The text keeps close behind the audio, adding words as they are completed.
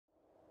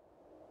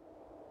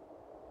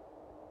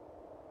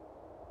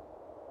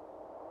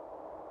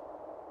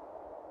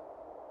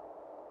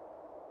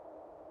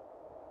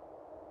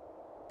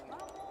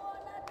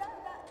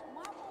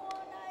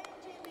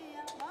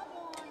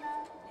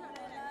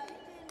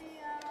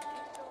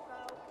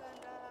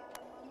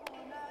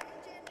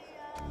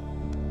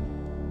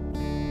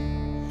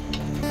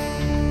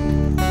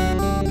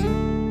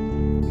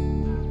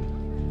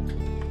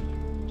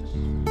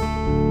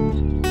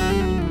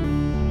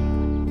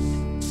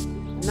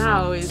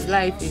Now his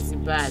life is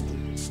bad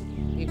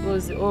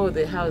because all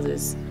the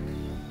houses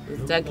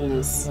is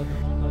darkness.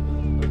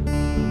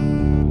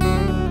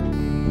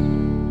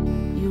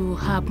 You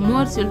have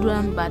more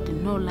children but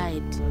no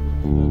light.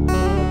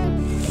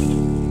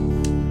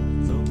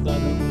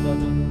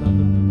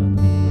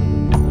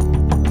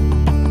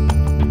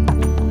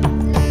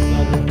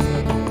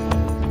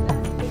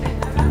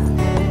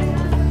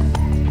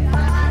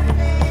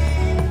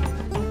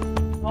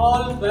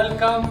 All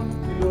welcome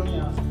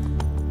Tilonia.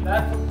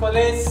 Barefoot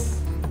College.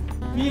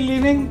 We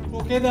living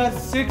together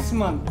 6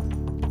 months.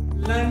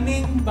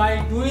 Learning by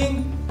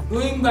doing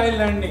by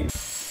learning.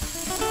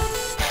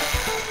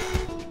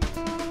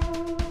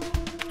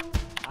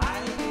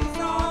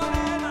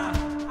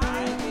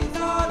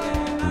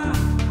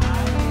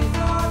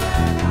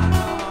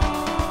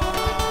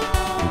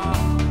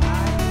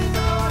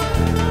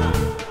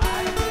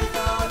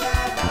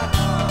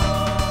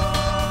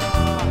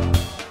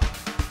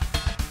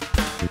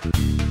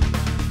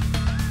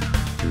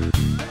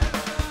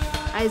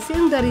 I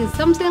think there is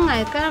something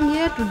I come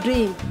here to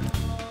dream.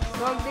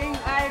 Something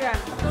iron.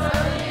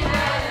 Something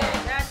iron.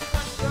 That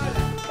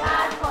controller.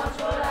 That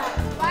controller.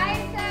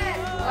 Wiser.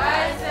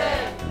 Wiser.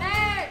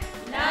 Nurse.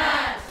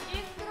 Nurse.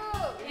 It's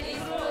true. It's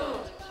true.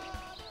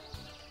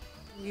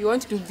 We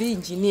want to be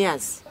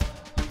engineers.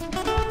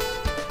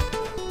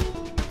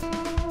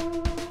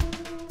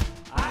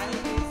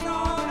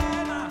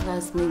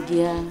 That's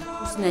media.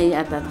 Usnai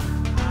atat.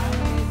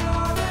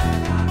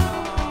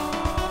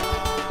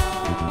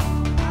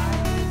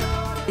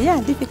 Yeah,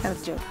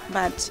 difficult job,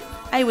 but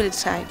I will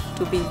try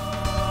to be.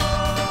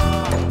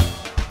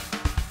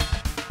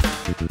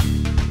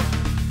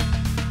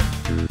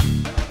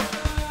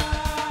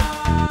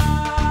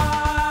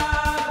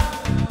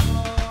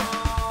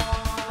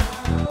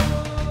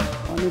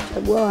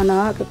 Wamechagua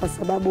wanawake kwa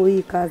sababu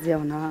hii kazi ya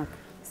wanawake,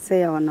 si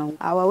ya wanaume.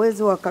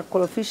 Hawawezi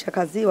wakakorofisha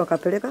kazi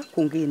wakapeleka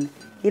kwingine,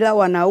 ila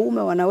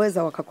wanaume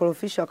wanaweza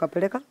wakakorofisha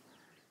wakapeleka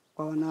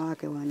kwa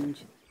wanawake wa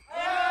nje.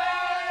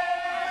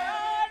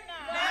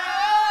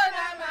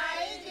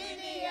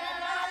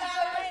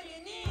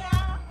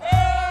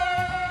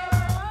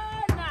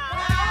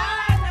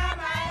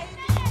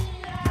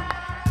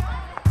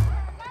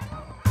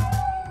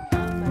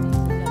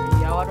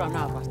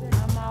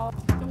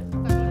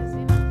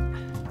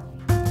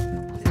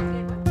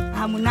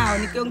 Hamu nao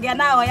nikiongea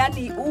nao,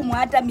 yani umu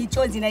hata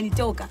michozi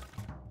inanitoka.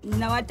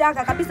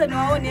 Ninawataka kabisa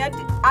niwaone,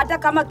 hata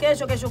kama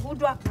kesho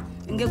kutwa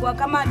ingekuwa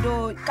kama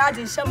ndo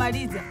kazi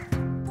nishamaliza.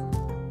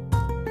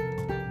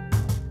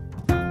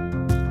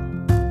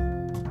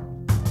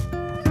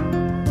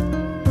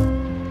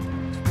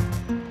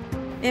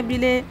 Every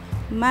day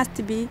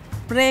must be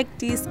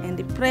practice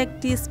and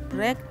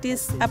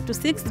practice up to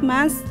 6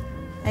 months.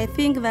 I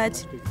think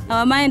that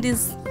our mind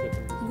is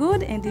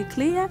good and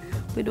clear.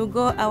 We will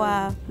go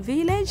our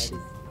village,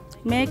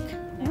 make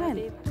well.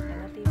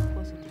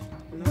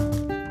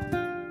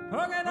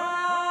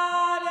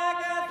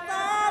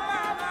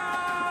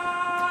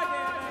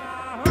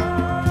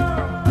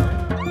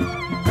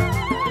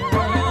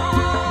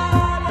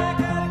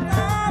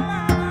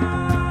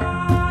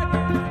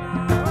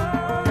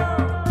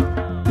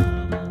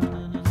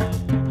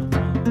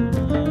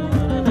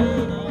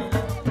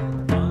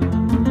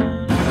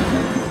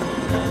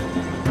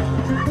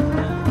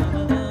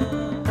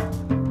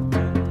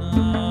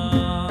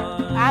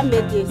 I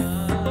made this.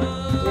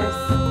 Yes.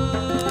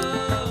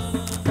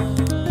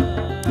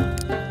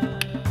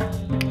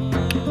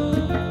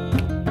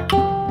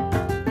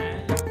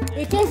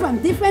 We came from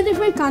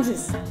different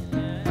countries.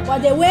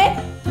 But the way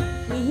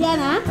we here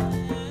now,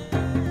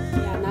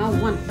 we are now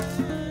one.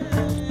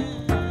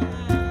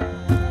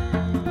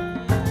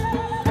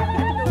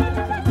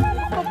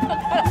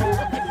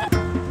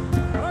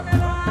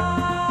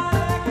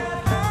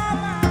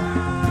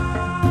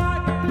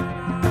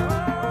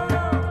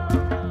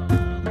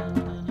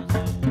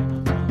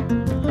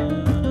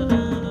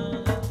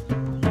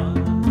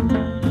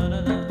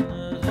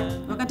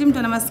 Mtu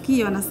ana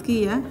masikio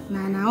anasikia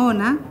na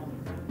anaona,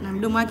 na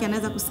mdomo wake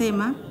anaweza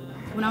kusema,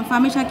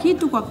 unamfahamisha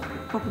kitu kwa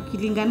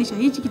kukilinganisha,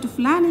 hichi kitu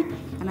fulani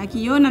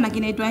anakiona na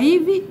kinaitwa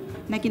hivi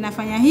na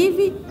kinafanya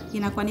hivi,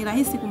 inakuwa ni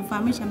rahisi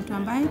kumfahamisha mtu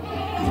ambaye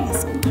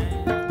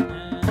anasikia.